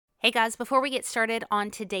Hey guys, before we get started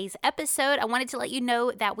on today's episode, I wanted to let you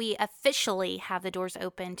know that we officially have the doors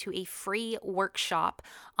open to a free workshop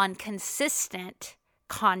on consistent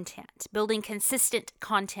content, building consistent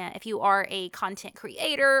content. If you are a content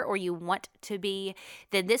creator or you want to be,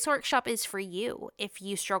 then this workshop is for you. If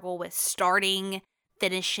you struggle with starting,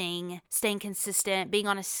 finishing, staying consistent, being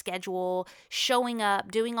on a schedule, showing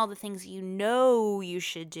up, doing all the things you know you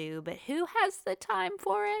should do, but who has the time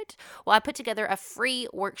for it? Well, I put together a free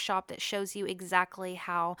workshop that shows you exactly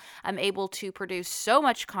how I'm able to produce so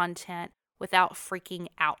much content without freaking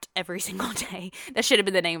out every single day. That should have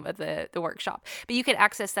been the name of the workshop. But you can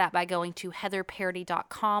access that by going to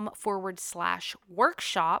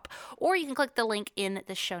heatherparody.com/workshop, or you can click the link in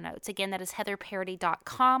the show notes. Again, that is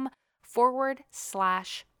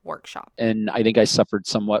heatherparody.com/workshop. And I think I suffered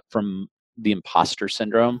somewhat from the imposter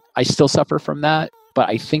syndrome. I still suffer from that, but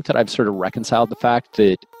I think that I've sort of reconciled the fact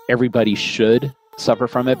that everybody should suffer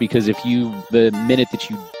from it, because the minute that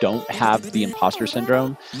you don't have the imposter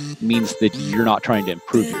syndrome means that you're not trying to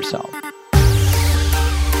improve yourself.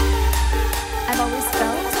 I've always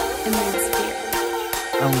felt immense fear.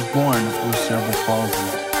 I was born with cerebral palsy.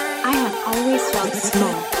 I have always felt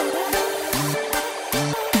small.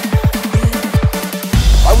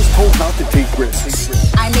 I was told not to take risks.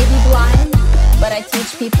 I may be blind, but I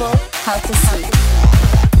teach people how to see.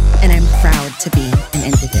 And I'm proud to be an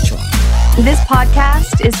individual. This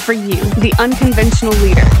podcast is for you, the unconventional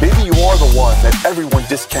leader. Maybe you are the one that everyone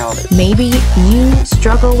discounted. Maybe you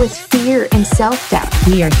struggle with fear and self-doubt.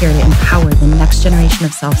 We are here to empower the next generation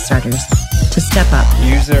of self-starters to step up,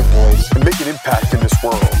 Use their voice. And make an impact in this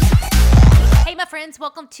world. Hey, my friends,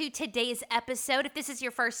 welcome to today's episode. If this is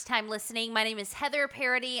your first time listening, my name is Heather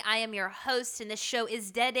Parody. I am your host, and this show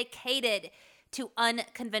is dedicated to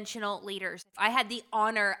unconventional leaders. I had the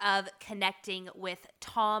honor of connecting with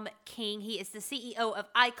Thom King. He is the CEO of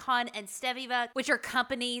Icon and Steviva, which are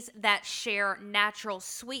companies that share natural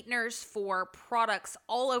sweeteners for products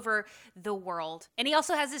all over the world. And he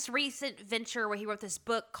also has this recent venture where he wrote this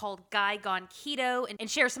book called Guy Gone Keto and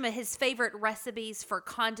shares some of his favorite recipes for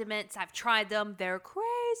condiments. I've tried them. They're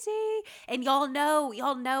crazy. And y'all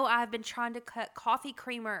know I've been trying to cut coffee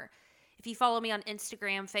creamer. If you follow me on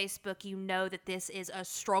Instagram, Facebook, you know that this is a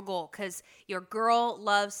struggle because your girl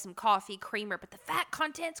loves some coffee creamer, but the fat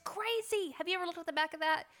content's crazy. Have you ever looked at the back of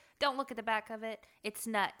that? Don't look at the back of it. It's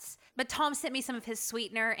nuts. But Thom sent me some of his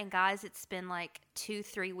sweetener, and guys, it's been like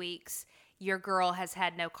 2-3 weeks. Your girl has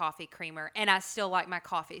had no coffee creamer, and I still like my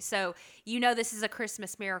coffee. So you know this is a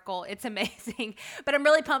Christmas miracle. It's amazing. But I'm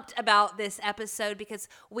really pumped about this episode because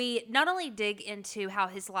we not only dig into how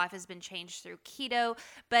his life has been changed through keto,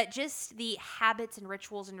 but just the habits and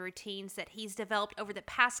rituals and routines that he's developed over the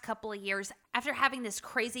past couple of years after having this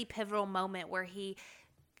crazy pivotal moment where he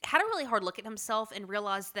had a really hard look at himself and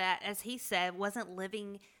realized that, as he said, wasn't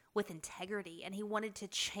living with integrity, and he wanted to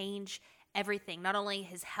change everything, not only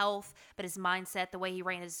his health, but his mindset, the way he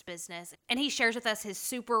ran his business. And he shares with us his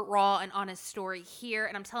super raw and honest story here.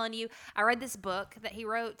 And I'm telling you, I read this book that he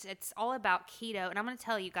wrote. It's all about keto. And I'm going to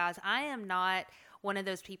tell you guys, I am not one of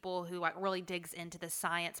those people who really digs into the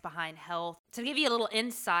science behind health. To give you a little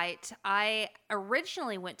insight, I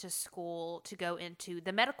originally went to school to go into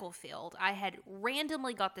the medical field. I had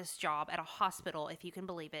randomly got this job at a hospital, if you can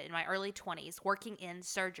believe it, in my early 20s, working in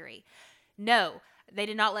surgery. No, they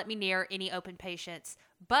did not let me near any open patients.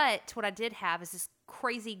 But what I did have is this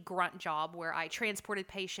crazy grunt job where I transported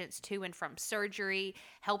patients to and from surgery,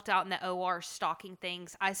 helped out in the OR stocking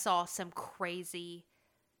things. I saw some crazy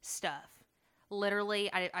stuff. Literally,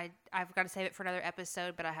 I've got to save it for another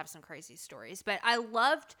episode, but I have some crazy stories. But I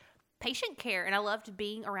loved patient care, and I loved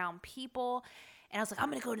being around people. And I was like, I'm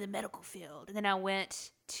going to go to the medical field. And then I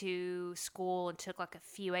went to school and took like a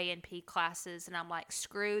few A&P classes. And I'm like,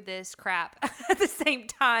 screw this crap. At the same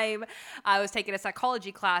time, I was taking a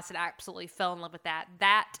psychology class and I absolutely fell in love with that.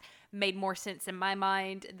 That made more sense in my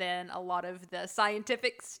mind than a lot of the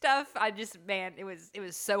scientific stuff. It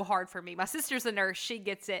was so hard for me. My sister's a nurse. She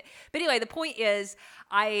gets it. But anyway, the point is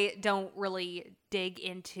I don't really dig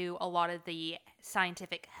into a lot of the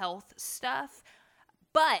scientific health stuff.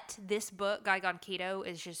 But this book, Guy Gone Keto,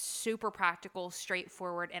 is just super practical,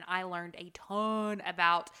 straightforward, and I learned a ton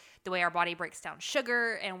about the way our body breaks down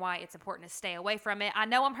sugar and why it's important to stay away from it. I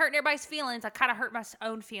know I'm hurting everybody's feelings. I kind of hurt my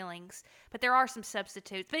own feelings, but there are some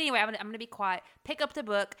substitutes. But anyway, I'm going to be quiet. Pick up the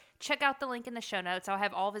book. Check out the link in the show notes. I'll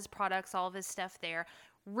have all of his products, all of his stuff there.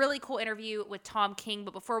 Really cool interview with Thom King.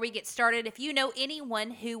 But before we get started, if you know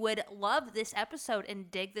anyone who would love this episode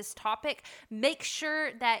and dig this topic, make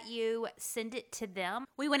sure that you send it to them.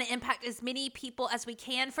 We want to impact as many people as we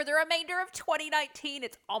can for the remainder of 2019.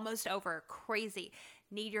 It's almost over. Crazy.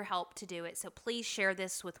 need your help to do it. So please share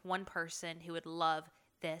this with one person who would love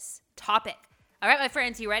this topic. All right, my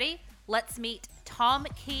friends, you ready? Let's meet Thom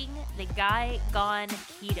King, the guy gone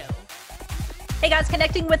keto. Hey guys,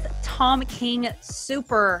 connecting with Thom King.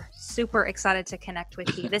 Super excited to connect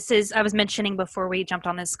with you. I was mentioning before we jumped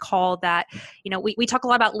on this call that, we talk a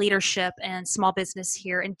lot about leadership and small business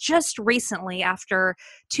here. And just recently, after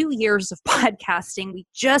 2 years of podcasting, we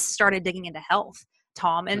just started digging into health,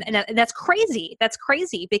 Thom. And that's crazy. That's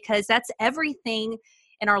crazy because that's everything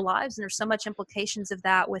in our lives. And there's so much implications of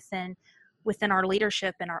that within our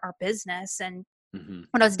leadership and our business. And when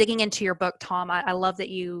I was digging into your book, Thom, I love that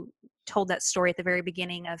you told that story at the very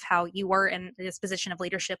beginning of how you were in this position of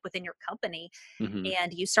leadership within your company.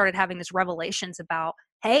 And you started having these revelations about,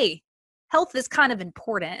 hey, health is kind of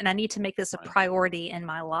important and I need to make this a priority in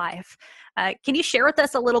my life. Can you share with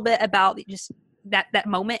us a little bit about just that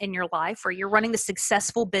moment in your life where you're running the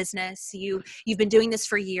successful business, you've been doing this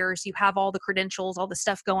for years, you have all the credentials, all the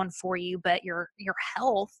stuff going for you, but your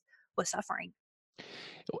health was suffering?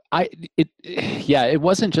 It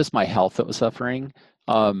wasn't just my health that was suffering.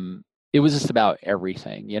 It was just about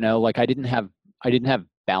everything, like I didn't have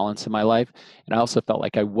balance in my life. And I also felt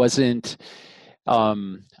like I wasn't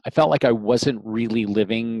really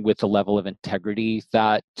living with the level of integrity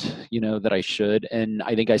that, that I should. And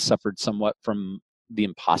I think I suffered somewhat from the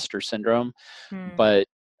imposter syndrome, but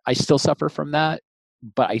I still suffer from that.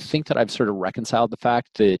 But I think that I've sort of reconciled the fact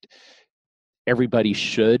that everybody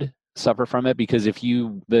should suffer from it, because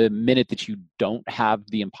the minute that you don't have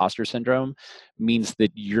the imposter syndrome means that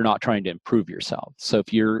you're not trying to improve yourself. So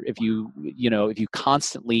if you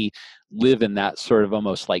constantly live in that sort of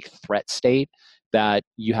almost like threat state that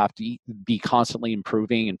you have to be constantly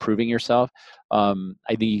improving yourself, I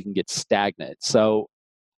think you can get stagnant. So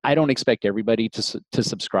I don't expect everybody to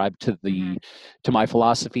subscribe to my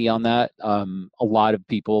philosophy on that. A lot of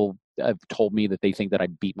people have told me that they think that I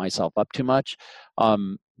beat myself up too much.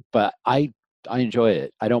 But I enjoy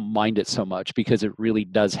it. I don't mind it so much because it really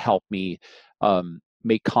does help me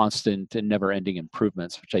make constant and never-ending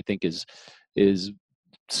improvements, which I think is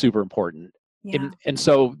super important. Yeah. And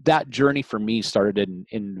so that journey for me started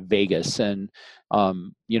in Vegas, and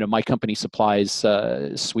my company supplies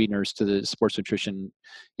sweeteners to the sports nutrition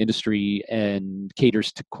industry and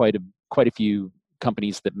caters to quite a few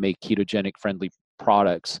companies that make ketogenic friendly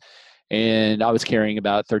products. And I was carrying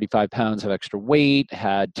about 35 pounds of extra weight,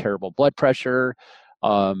 had terrible blood pressure,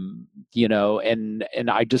 and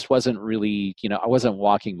I just wasn't really, I wasn't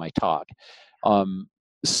walking my talk.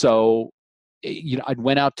 So, I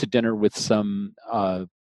went out to dinner with some,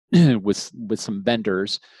 with some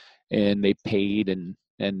vendors, and they paid, and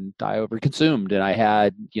I overconsumed, and I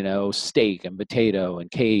had, steak and potato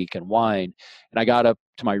and cake and wine. And I got up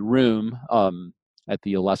to my room, at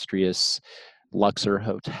the illustrious Luxor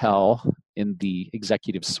Hotel in the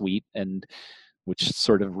executive suite, and which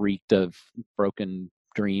sort of reeked of broken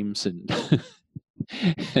dreams and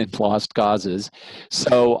and lost causes.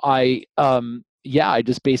 So I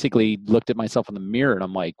just basically looked at myself in the mirror and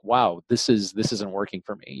I'm like, wow, this isn't working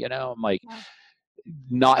for me. I'm like,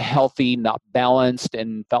 not healthy, not balanced,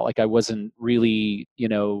 and felt like I wasn't really,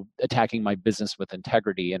 attacking my business with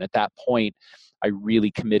integrity. And at that point, I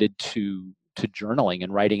really committed to journaling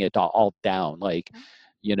and writing it all down. Like,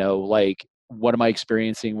 like, what am I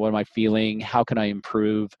experiencing? What am I feeling? How can I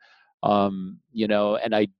improve? And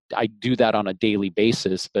I do that on a daily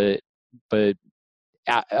basis. But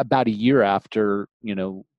about a year after,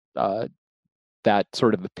 that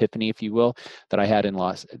sort of epiphany, if you will, that I had in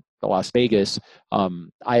Las Vegas,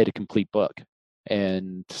 I had a complete book.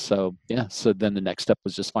 And so then the next step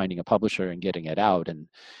was just finding a publisher and getting it out. And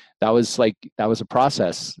that was a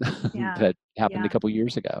process that happened a couple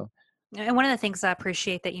years ago. And one of the things I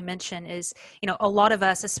appreciate that you mentioned is, a lot of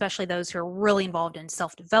us, especially those who are really involved in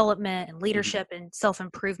self-development and leadership and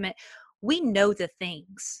self-improvement, we know the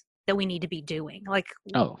things that we need to be doing. Like,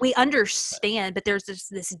 we understand, but there's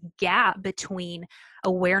this gap between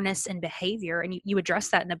awareness and behavior. And you address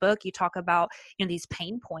that in the book. You talk about, these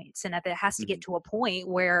pain points, and that it has to get to a point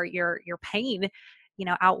where your pain,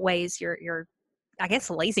 outweighs your I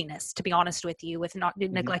guess laziness, to be honest with you, with not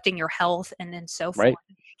neglecting your health and so forth. Right.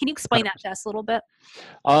 Can you explain that to us a little bit?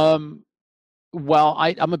 Well,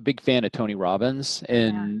 I'm a big fan of Tony Robbins,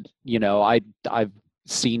 and I've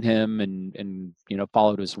seen him and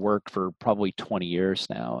followed his work for probably 20 years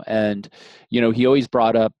now. And he always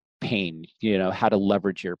brought up pain, how to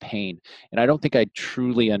leverage your pain. And I don't think I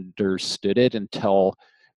truly understood it until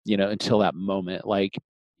that moment. Like,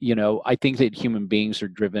 I think that human beings are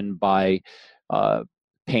driven by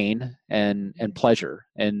pain and pleasure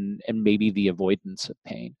and maybe the avoidance of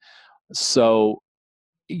pain. So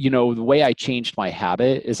the way I changed my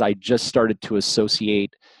habit is I just started to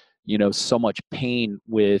associate, so much pain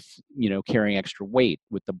with, carrying extra weight,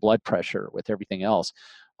 with the blood pressure, with everything else.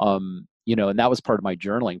 And that was part of my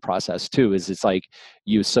journaling process too, is it's like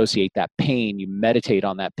you associate that pain, you meditate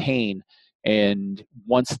on that pain. And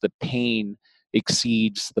once the pain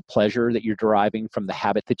exceeds the pleasure that you're deriving from the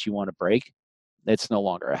habit that you want to break, it's no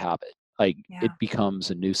longer a habit. Like it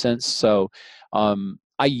becomes a nuisance. So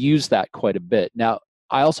I use that quite a bit. Now,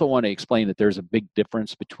 I also want to explain that there's a big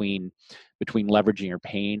difference between leveraging your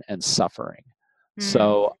pain and suffering.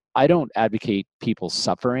 So I don't advocate people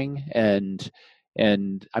suffering, and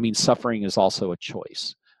I mean, suffering is also a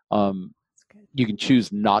choice. You can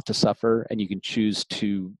choose not to suffer, and you can choose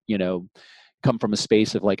to, come from a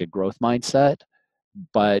space of like a growth mindset,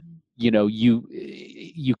 but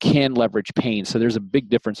you can leverage pain. So there's a big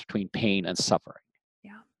difference between pain and suffering.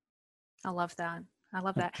 Yeah. I love that.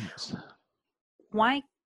 Why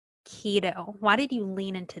keto? Why did you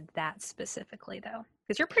lean into that specifically though?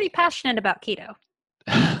 Because you're pretty passionate about keto.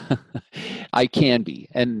 I can be,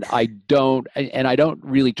 and I don't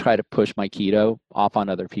really try to push my keto off on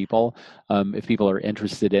other people. If people are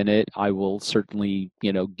interested in it, I will certainly,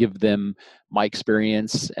 give them my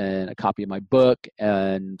experience and a copy of my book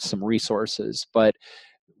and some resources. But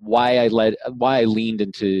why I leaned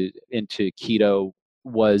into keto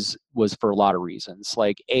was for a lot of reasons.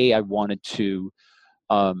 Like I wanted to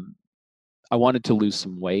lose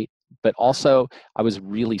some weight, but also I was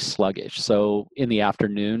really sluggish. So in the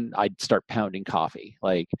afternoon, I'd start pounding coffee.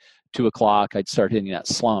 Like 2:00, I'd start hitting that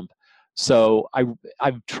slump. So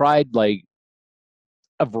I've tried like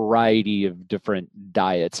a variety of different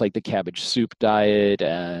diets, like the cabbage soup diet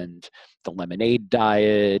and the lemonade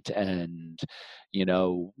diet and,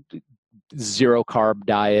 zero carb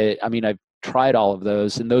diet. I mean, I've tried all of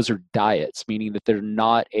those, and those are diets, meaning that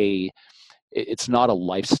it's not a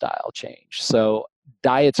lifestyle change. So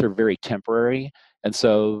diets are very temporary, and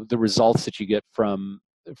so the results that you get from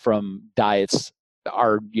diets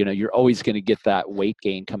are, you're always going to get that weight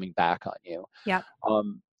gain coming back on you. Yeah.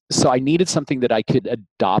 So I needed something that I could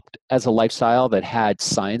adopt as a lifestyle that had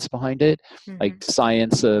science behind it, like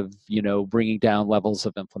science of, bringing down levels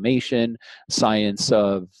of inflammation, science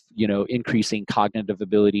of, increasing cognitive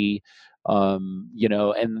ability,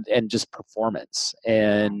 and just performance.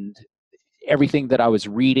 And everything that I was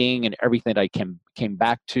reading and everything that I came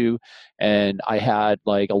back to, and I had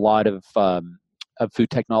like a lot of food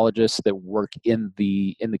technologists that work in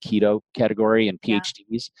the keto category and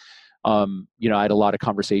PhDs. I had a lot of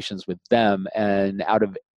conversations with them, and out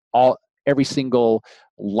of every single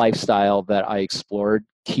lifestyle that I explored,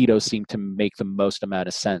 keto seemed to make the most amount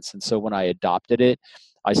of sense. And so when I adopted it,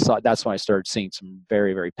 that's when I started seeing some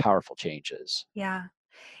very, very powerful changes. Yeah.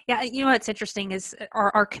 Yeah. What's interesting is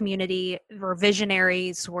our community, we're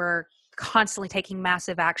visionaries, we're constantly taking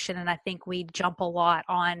massive action. And I think we jump a lot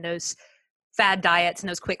on those fad diets and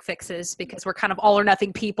those quick fixes because we're kind of all or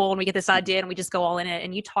nothing people, and we get this idea and we just go all in it.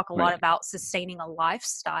 And you talk a lot about sustaining a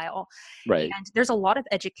lifestyle. Right. And there's a lot of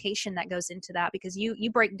education that goes into that because you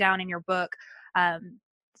break down in your book,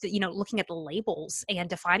 looking at the labels and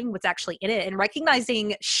defining what's actually in it and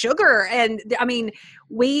recognizing sugar. And I mean,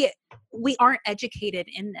 we aren't educated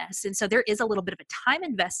in this. And so there is a little bit of a time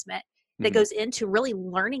investment that goes into really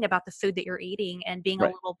learning about the food that you're eating and being a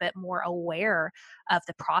little bit more aware of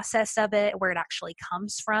the process of it, where it actually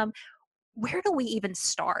comes from. Where do we even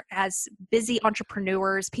start as busy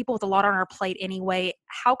entrepreneurs, people with a lot on our plate anyway?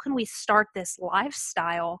 How can we start this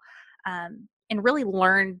lifestyle and really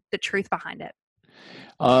learn the truth behind it?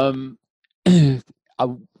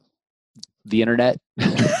 The internet.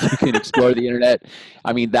 You can explore the internet.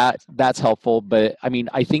 I mean, that's helpful, but I mean,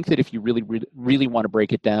 I think that if you really, really, really want to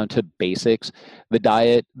break it down to basics, the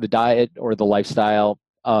diet or the lifestyle,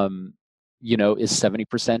 is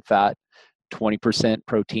 70% fat, 20%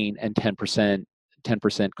 protein, and 10%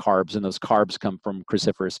 carbs. And those carbs come from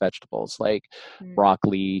cruciferous vegetables like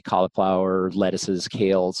broccoli, cauliflower, lettuces,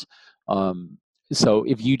 kales. So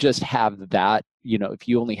if you just have that, if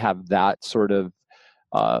you only have that sort of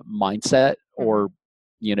mindset or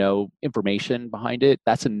information behind it,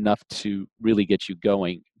 that's enough to really get you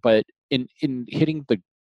going. But in hitting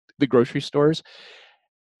the grocery stores,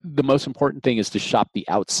 the most important thing is to shop the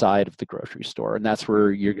outside of the grocery store, and that's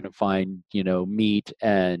where you're going to find meat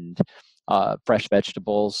and fresh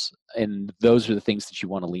vegetables, and those are the things that you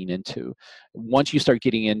want to lean into. Once you start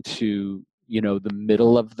getting into the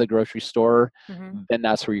middle of the grocery store, then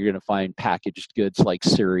that's where you're going to find packaged goods like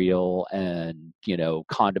cereal and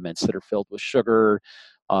condiments that are filled with sugar,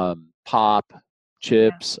 pop,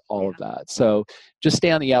 chips, all of that. So just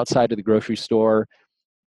stay on the outside of the grocery store.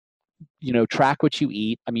 track what you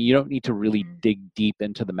eat. I mean, you don't need to really Mhm. dig deep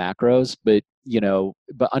into the macros, but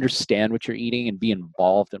understand what you're eating and be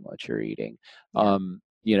involved in what you're eating.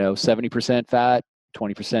 Yeah. 70% fat,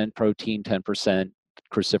 20% protein, 10%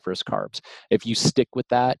 cruciferous carbs. If you stick with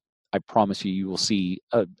that, I promise you will see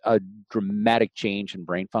a dramatic change in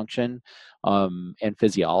brain function and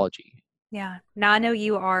physiology. Yeah. Now I know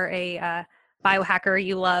you are a biohacker.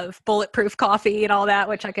 You love bulletproof coffee and all that,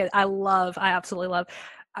 which I love. I absolutely love.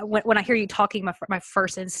 When I hear you talking, my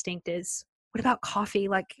first instinct is, what about coffee?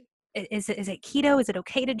 Like, is it keto? Is it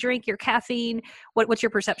okay to drink your caffeine? What's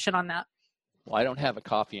your perception on that? Well, I don't have a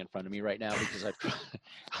coffee in front of me right now because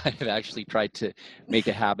I've actually tried to make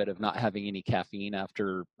a habit of not having any caffeine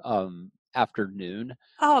after noon.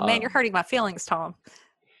 Oh man, you're Um, hurting my feelings, Tom.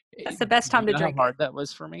 That's the best do time you to know how drink it. hard that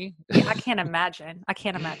was for me? Yeah, I can't imagine. I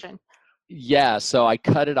can't imagine. Yeah, so I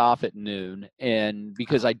cut it off at noon, and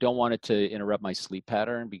because I don't want it to interrupt my sleep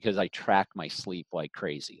pattern, because I track my sleep like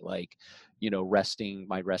crazy, like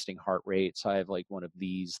my resting heart rate. So I have like one of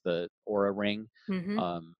these, the Aura Ring, Hmm.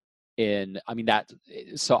 um, and I mean that.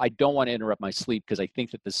 So I don't want to interrupt my sleep because I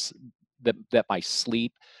think that my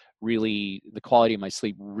sleep really, the quality of my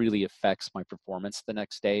sleep really affects my performance the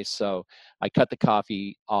next day. So I cut the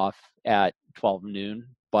coffee off at 12 noon,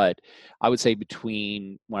 but I would say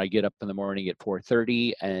between when I get up in the morning at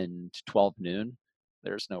 4:30 and 12 noon,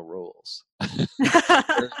 there's no rules.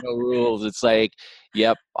 There's no rules. It's like,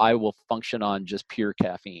 yep, I will function on just pure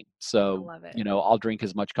caffeine. I So, love it. I'll drink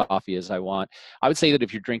as much coffee as I want. I would say that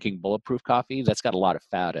if you're drinking bulletproof coffee, that's got a lot of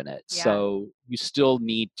fat in it. Yeah. So you still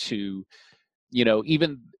need to,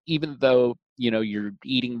 even though you're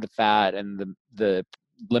eating the fat and the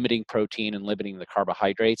limiting protein and limiting the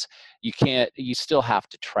carbohydrates, you still have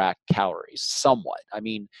to track calories somewhat. I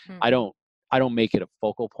mean, i Hmm. don't i don't make it a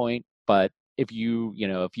focal point, but if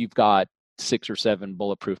you've got 6 or 7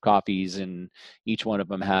 bulletproof coffees and each one of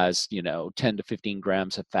them has 10 to 15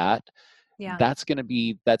 grams of fat, Yeah. that's going to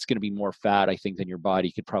be more fat, I think, than your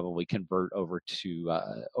body could probably convert over to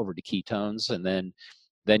ketones, and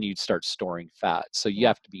then you'd start storing fat. So you Yeah.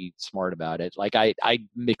 have to be smart about it. Like I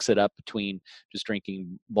mix it up between just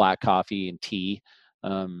drinking black coffee and tea,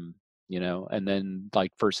 and then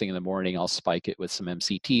like first thing in the morning, I'll spike it with some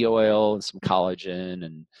MCT oil and some collagen,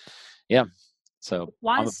 and yeah. So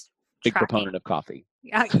Why I'm a is big tracking? proponent of coffee.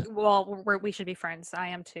 Yeah, well, we should be friends. I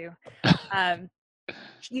am too. Um,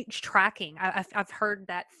 tracking. I've heard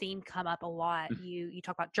that theme come up a lot. You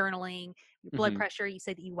talk about journaling, your blood Mhm. pressure. You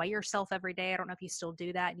say that you weigh yourself every day. I don't know if you still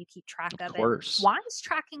do that and you keep track Of of it. course. Why is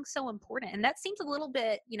tracking so important? And that seems a little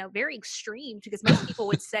bit, very extreme, because most people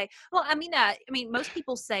would say, well, most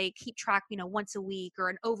people say keep track, once a week or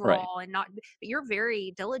an Right. overall, and not. But you're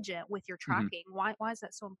very diligent with your Mhm. tracking. Why is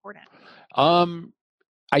that so important? Um,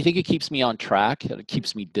 I think it keeps me on track. It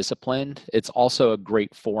keeps me disciplined. It's also a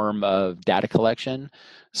great form of data collection.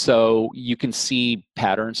 So you can see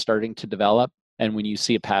patterns starting to develop. And when you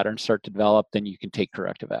see a pattern start to develop, then you can take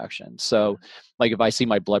corrective action. So, like if I see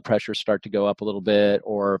my blood pressure start to go up a little bit,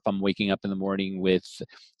 or if I'm waking up in the morning with,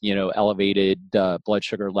 elevated blood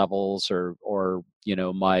sugar levels, or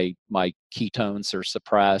my ketones are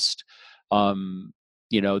suppressed, um,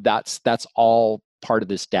 that's all part of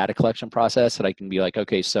this data collection process that I can be like,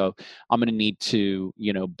 okay, so I'm going to need to,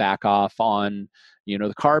 back off on, the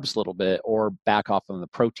carbs a little bit, or back off on the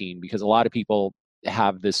protein, because a lot of people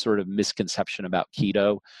have this sort of misconception about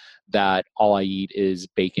keto that all I eat is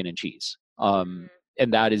bacon and cheese. And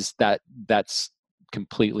that's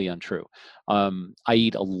completely untrue. I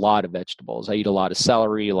eat a lot of vegetables. I eat a lot of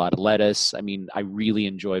celery, a lot of lettuce. I mean, I really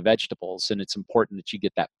enjoy vegetables, and it's important that you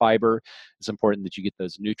get that fiber. It's important that you get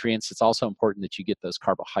those nutrients. It's also important that you get those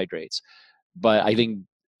carbohydrates. But I think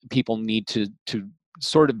people need to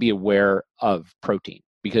sort of be aware of protein,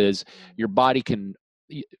 because your body can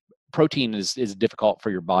protein is difficult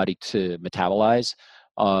for your body to metabolize.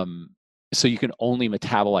 Um, so you can only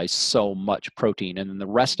metabolize so much protein, and then the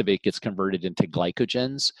rest of it gets converted into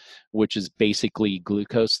glycogens, which is basically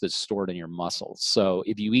glucose that's stored in your muscles. So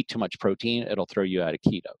if you eat too much protein, it'll throw you out of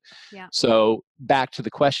keto. Yeah. So back to the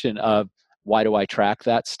question of why do I track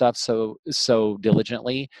that stuff so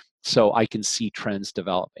diligently? So I can see trends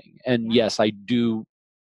developing. And Yeah. yes, I do,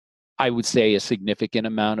 I would say, a significant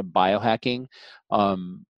amount of biohacking.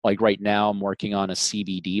 Like right now, I'm working on a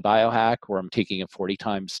CBD biohack where I'm taking a 40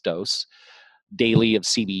 times dose daily of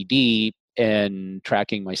CBD and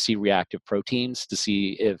tracking my C-reactive proteins to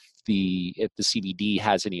see if the CBD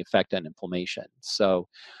has any effect on inflammation. So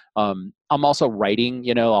I'm also writing.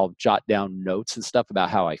 I'll jot down notes and stuff about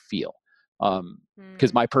how I feel.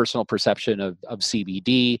 Because my personal perception of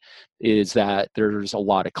CBD is that there's a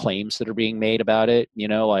lot of claims that are being made about it,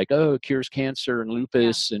 like, oh, it cures cancer and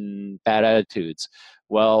lupus and bad attitudes.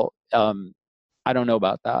 Well, I don't know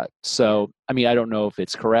about that. So, I mean, I don't know if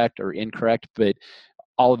it's correct or incorrect, but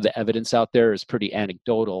all of the evidence out there is pretty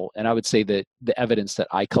anecdotal. And I would say that the evidence that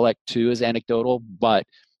I collect too is anecdotal, but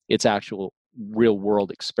it's actual real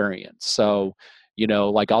world experience. So,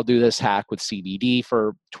 like I'll do this hack with CBD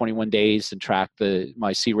for 21 days and track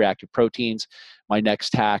my C-reactive proteins. My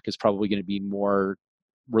next hack is probably going to be more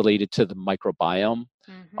related to the microbiome.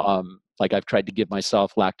 Like I've tried to give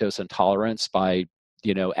myself lactose intolerance by,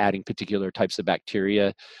 adding particular types of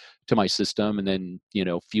bacteria to my system and then,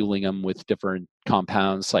 fueling them with different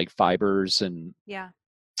compounds like fibers and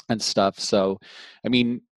stuff. So, I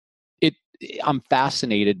mean, I'm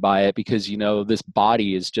fascinated by it because, this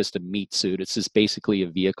body is just a meat suit. It's just basically a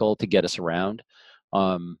vehicle to get us around.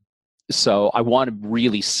 So I want to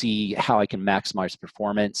really see how I can maximize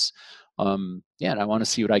performance. And I want to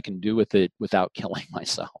see what I can do with it without killing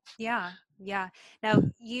myself. Yeah. Now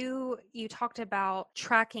you talked about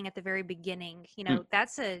tracking at the very beginning.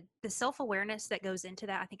 That's the self-awareness that goes into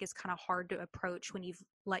that. I think is kind of hard to approach when you've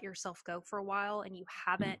let yourself go for a while and you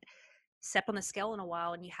haven't stepped on the scale in a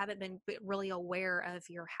while and you haven't been really aware of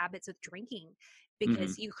your habits of drinking,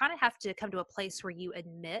 because you kind of have to come to a place where you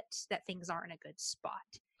admit that things aren't in a good spot.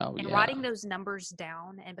 Writing those numbers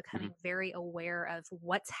down and becoming very aware of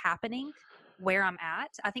what's happening, where I'm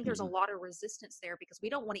at. I think there's a lot of resistance there because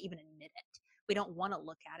we don't want to even admit it. We don't want to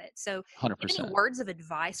look at it. So 100%. Any words of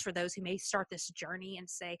advice for those who may start this journey and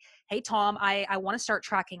say, hey, Thom, I want to start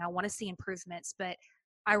tracking. I want to see improvements, but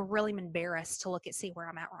I really am embarrassed to see where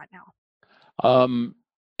I'm at right now.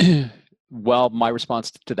 Well, my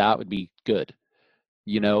response to that would be good,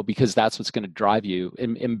 because that's what's going to drive you.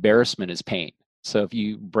 Embarrassment is pain. So if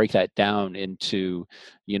you break that down into,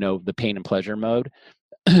 the pain and pleasure mode,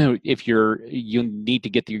 if you need to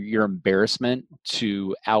get your embarrassment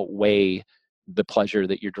to outweigh the pleasure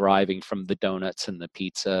that you're deriving from the donuts and the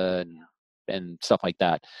pizza and stuff like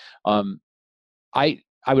that. I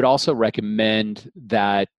would also recommend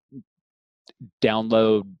that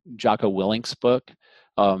download Jocko Willink's book,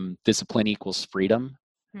 Discipline Equals Freedom.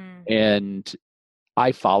 And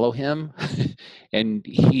I follow him and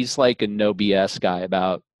he's like a no BS guy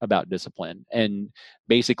about discipline. And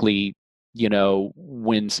basically,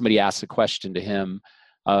 when somebody asks a question to him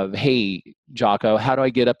of, hey, Jocko, how do I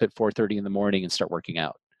get up at 4:30 in the morning and start working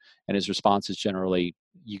out? And his response is generally,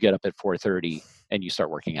 you get up at 4:30 and you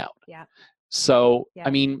start working out. So, I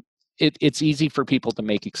mean, it's easy for people to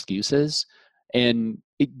make excuses and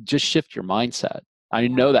just shift your mindset. I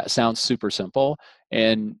know that sounds super simple,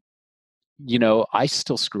 and I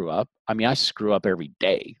still screw up. I mean, I screw up every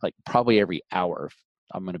day, like probably every hour, if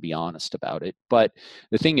I'm going to be honest about it. But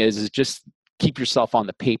the thing is just keep yourself on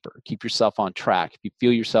the paper, keep yourself on track. If you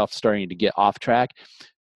feel yourself starting to get off track,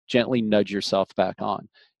 gently nudge yourself back on.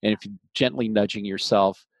 And if gently nudging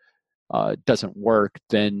yourself doesn't work,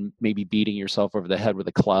 then maybe beating yourself over the head with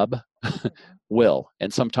a club will.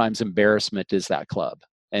 And sometimes embarrassment is that club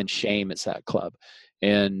and shame is that club.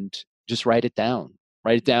 And just write it down.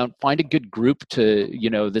 Find a good group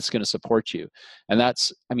that's going to support you. And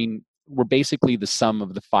we're basically the sum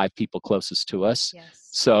of the 5 people closest to us.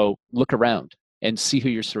 So look around and see who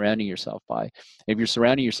you're surrounding yourself by. If you're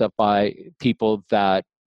surrounding yourself by people that,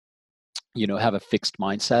 have a fixed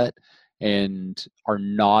mindset and are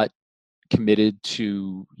not committed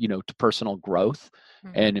to personal growth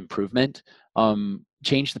and improvement,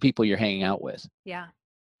 change the people you're hanging out with.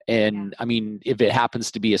 And I mean, if it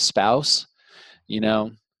happens to be a spouse,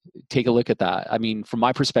 take a look at that. I mean, from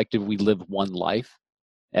my perspective, we live one life,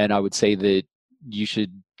 and I would say that you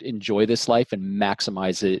should enjoy this life and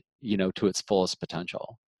maximize it, to its fullest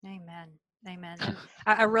potential. Amen. And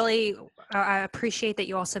I appreciate that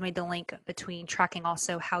you also made the link between tracking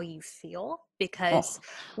also how you feel, because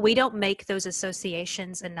we don't make those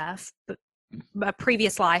associations enough. But my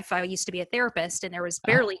previous life, I used to be a therapist, and there was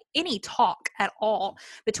barely any talk at all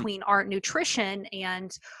between our nutrition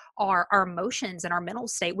and our emotions and our mental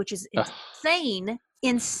state, which is insane.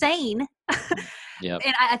 And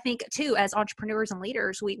I think too, as entrepreneurs and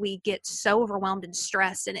leaders, we get so overwhelmed and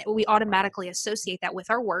stressed, and we automatically associate that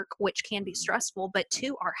with our work, which can be stressful, but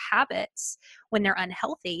to our habits when they're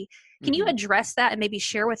unhealthy. Can you address that and maybe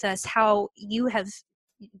share with us how you have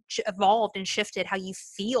evolved and shifted how you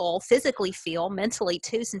physically feel, mentally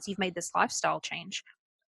too, since you've made this lifestyle change?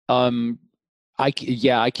 I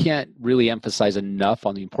can't really emphasize enough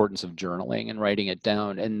on the importance of journaling and writing it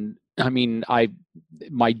down. And I mean,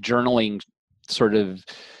 my journaling sort of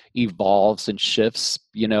evolves and shifts,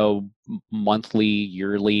 monthly,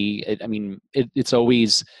 yearly. It's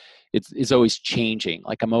always changing.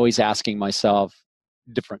 Like I'm always asking myself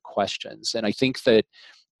different questions. And I think that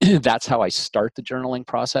that's how I start the journaling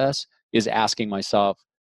process, is asking myself,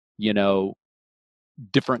 you know,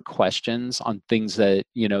 different questions on things that,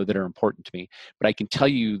 that are important to me. But I can tell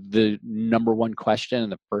you the number one question,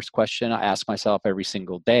 and the first question I ask myself every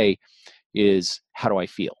single day is, how do I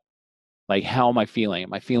feel? Like, how am I feeling?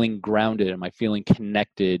 Am I feeling grounded? Am I feeling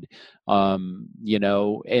connected? And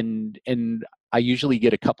I usually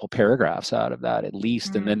get a couple paragraphs out of that at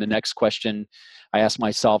least. And then the next question I ask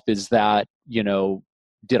myself is that,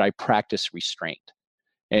 did I practice restraint?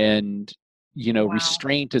 And, Wow.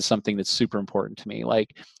 restraint is something that's super important to me,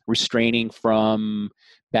 like restraining from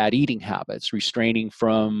bad eating habits, restraining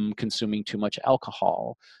from consuming too much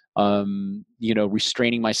alcohol,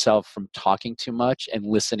 restraining myself from talking too much and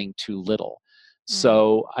listening too little.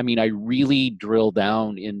 So, I really drill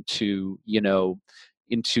down into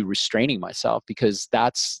restraining myself, because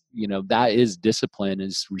that's, that is discipline,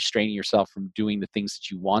 is restraining yourself from doing the things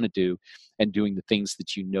that you want to do and doing the things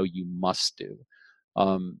that you must do.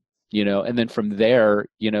 um, and then from there,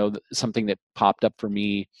 something that popped up for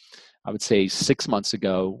me, I would say 6 months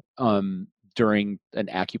ago, during an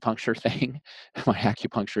acupuncture thing. My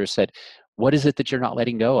acupuncturist said, "What is it that you're not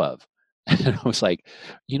letting go of?" And I was like,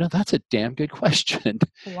 that's a damn good question.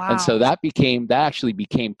 And so Wow. that actually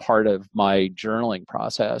became part of my journaling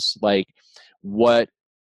process. Like, what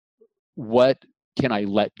what can I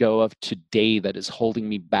let go of today that is holding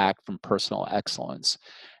me back from personal excellence?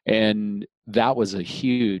 And that was a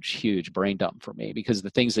huge, huge brain dump for me, because the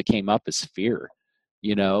things that came up is fear,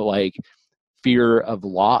 like fear of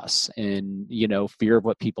loss, and, fear of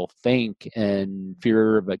what people think, and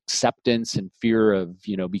fear of acceptance, and fear of,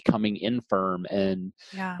 becoming infirm, and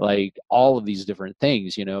Yeah. like all of these different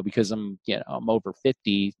things, because I'm over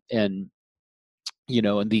 50, and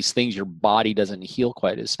these things, your body doesn't heal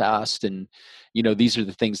quite as fast. And, these are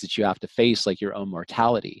the things that you have to face, like your own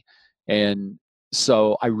mortality. And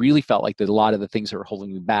so I really felt like that a lot of the things that were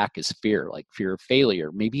holding me back is fear, like fear of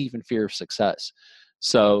failure, maybe even fear of success.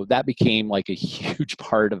 So that became like a huge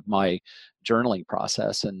part of my journaling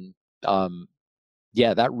process. And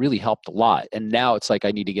yeah, that really helped a lot. And now it's like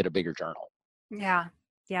I need to get a bigger journal. Yeah.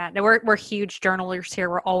 Yeah. No, we're huge journalers here.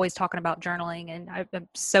 We're always talking about journaling. And I'm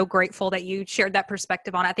so grateful that you shared that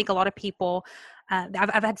perspective on it. I think a lot of people,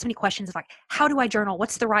 I've had so many questions of like, how do I journal?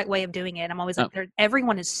 What's the right way of doing it? And I'm always like,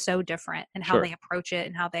 everyone is so different in how Sure. they approach it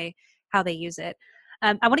and how they use it.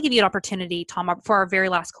 I want to give you an opportunity, Thom, for our very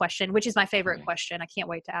last question, which is my favorite question. I can't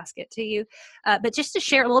wait to ask it to you. But just to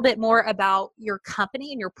share a little bit more about your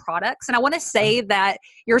company and your products. And I want to say that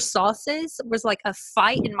your sauces was like a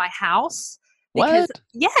fight in my house. Because What?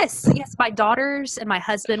 yes, my daughters and my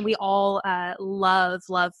husband, we all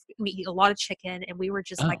we eat a lot of chicken, and we were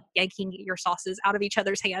just like yanking your sauces out of each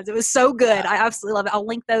other's hands. It was so good. I absolutely love it. I'll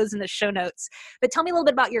link those in the show notes. But tell me a little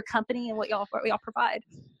bit about your company and what y'all provide.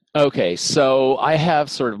 Okay, so I have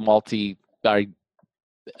sort of a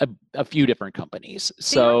few different companies.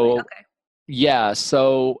 Do you really? So Okay. yeah,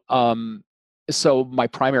 so my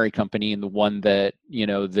primary company, and the one that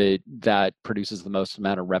that produces the most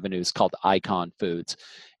amount of revenue, is called Icon Foods.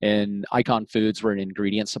 And Icon Foods, we're an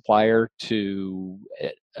ingredient supplier to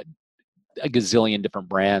a gazillion different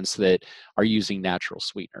brands that are using natural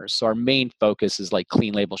sweeteners. So our main focus is like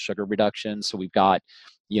clean label sugar reduction. So we've got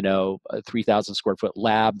a 3,000 square foot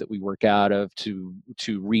lab that we work out of to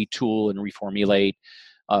retool and reformulate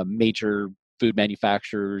major food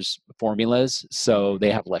manufacturers' formulas so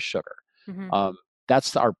they have less sugar. Mm-hmm.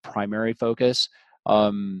 That's our primary focus.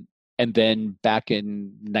 And then back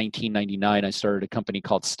in 1999, I started a company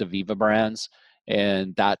called Staviva Brands,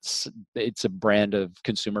 and it's a brand of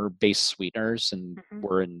consumer-based sweeteners, and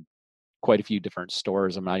we're in quite a few different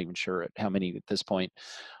stores. I'm not even sure how many at this point.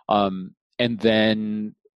 And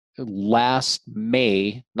then last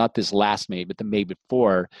May, not this last May, but the May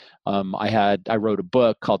before, I wrote a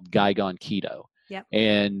book called Guy Gone Keto. Yep.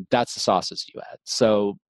 And that's the sauces you add.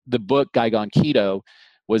 So the book Guy Gone Keto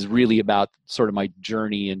was really about sort of my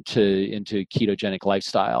journey into ketogenic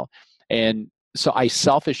lifestyle. And so I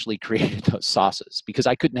selfishly created those sauces because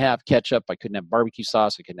I couldn't have ketchup, I couldn't have barbecue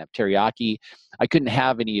sauce, I couldn't have teriyaki, I couldn't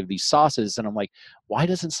have any of these sauces. And I'm like, why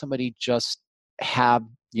doesn't somebody just have,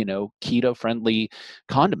 keto friendly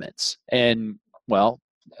condiments? And well,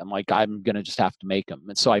 I'm like, I'm going to just have to make them.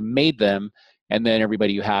 And so I made them. And then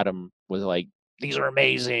everybody who had them was like, these are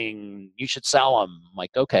amazing, you should sell them. I'm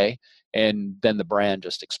like, okay. And then the brand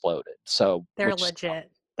just exploded. So They're legit.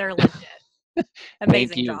 They're legit.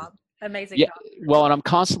 Amazing job. Amazing yeah, job. well, and I'm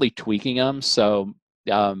constantly tweaking them. So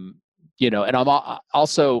And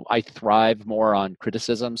also I thrive more on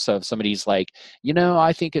criticism. So if somebody's like,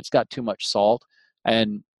 I think it's got too much salt,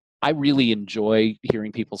 and I really enjoy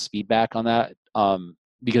hearing people's feedback on that,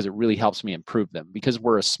 because it really helps me improve them. Because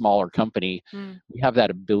we're a smaller company, we have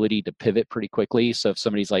that ability to pivot pretty quickly. So if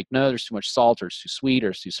somebody's like, no, there's too much salt, or it's too sweet, or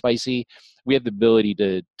it's too spicy, we have the ability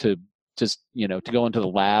to just to go into the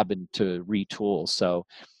lab and to retool. So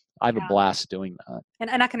I have a blast doing that.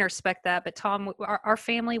 And I can respect that. But Thom, our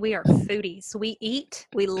family, we are foodies. We eat.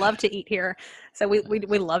 We love to eat here. So we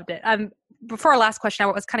loved it. Before our last question,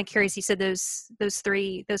 I was kind of curious. You said those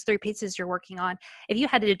three pieces you're working on. If you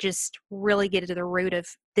had to just really get to the root of,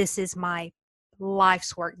 this is my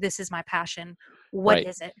life's work, this is my passion, what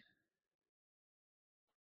is it?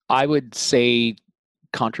 I would say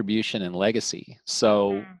contribution and legacy.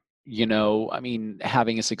 So,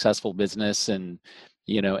 having a successful business and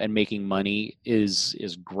making money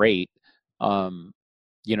is great. And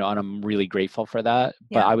I'm really grateful for that.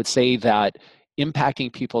 But I would say that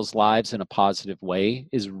impacting people's lives in a positive way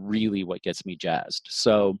is really what gets me jazzed.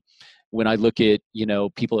 So when I look at,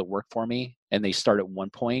 people that work for me and they start at one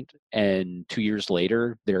point and 2 years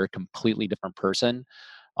later, they're a completely different person,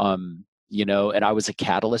 and I was a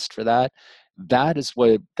catalyst for that. That's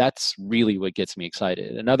really what gets me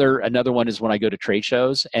excited. Another one is when I go to trade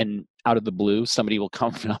shows and out of the blue, somebody will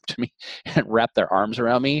come up to me and wrap their arms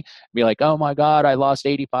around me and be like, oh my God, I lost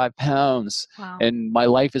 85 pounds and my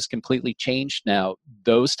life is completely changed now.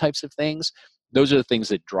 Those types of things, those are the things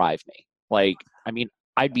that drive me.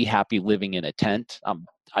 I'd be happy living in a tent.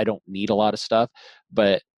 I don't need a lot of stuff,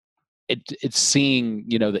 but it's seeing,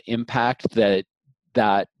 the impact that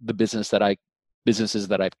the businesses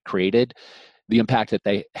that I've created, the impact that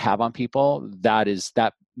they have on people, that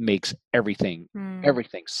makes everything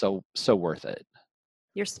so worth it.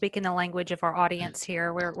 You're speaking the language of our audience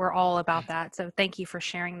here. We're all about that. So thank you for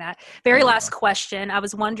sharing that. Very last question. I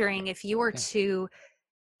was wondering if you were to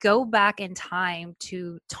go back in time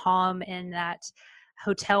to Thom in that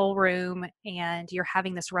hotel room and you're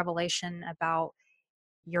having this revelation about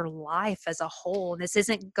your life as a whole. This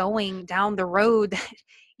isn't going down the road that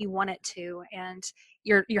you want it to, and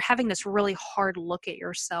you're having this really hard look at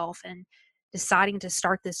yourself and deciding to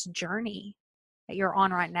start this journey that you're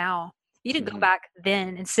on right now. You could go back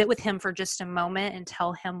then and sit with him for just a moment and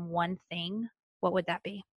tell him one thing. What would that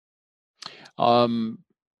be?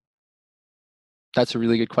 That's a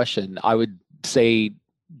really good question. I would say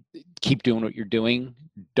keep doing what you're doing,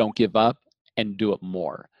 don't give up, and do it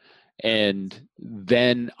more. And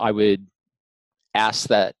then I would ask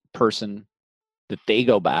that person that they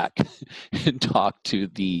go back and talk to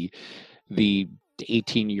the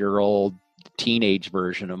 18-year-old teenage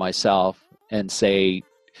version of myself and say,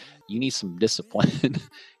 you need some discipline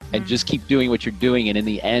and just keep doing what you're doing. And in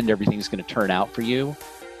the end, everything's going to turn out for you.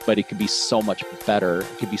 But it could be so much better.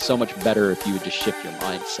 It could be so much better if you would just shift your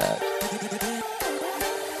mindset.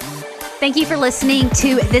 Thank you for listening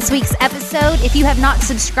to this week's episode. If you have not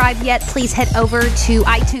subscribed yet, please head over to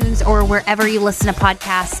iTunes or wherever you listen to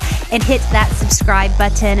podcasts and hit that subscribe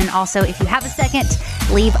button. And also, if you have a second,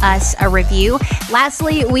 leave us a review.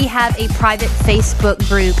 Lastly, we have a private Facebook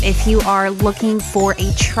group. If you are looking for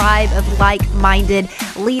a tribe of like-minded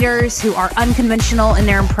leaders who are unconventional in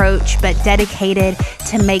their approach, but dedicated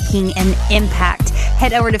to making an impact,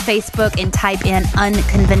 head over to Facebook and type in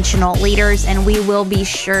Unconventional Leaders, and we will be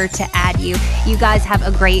sure to add you. You guys have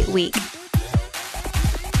a great week.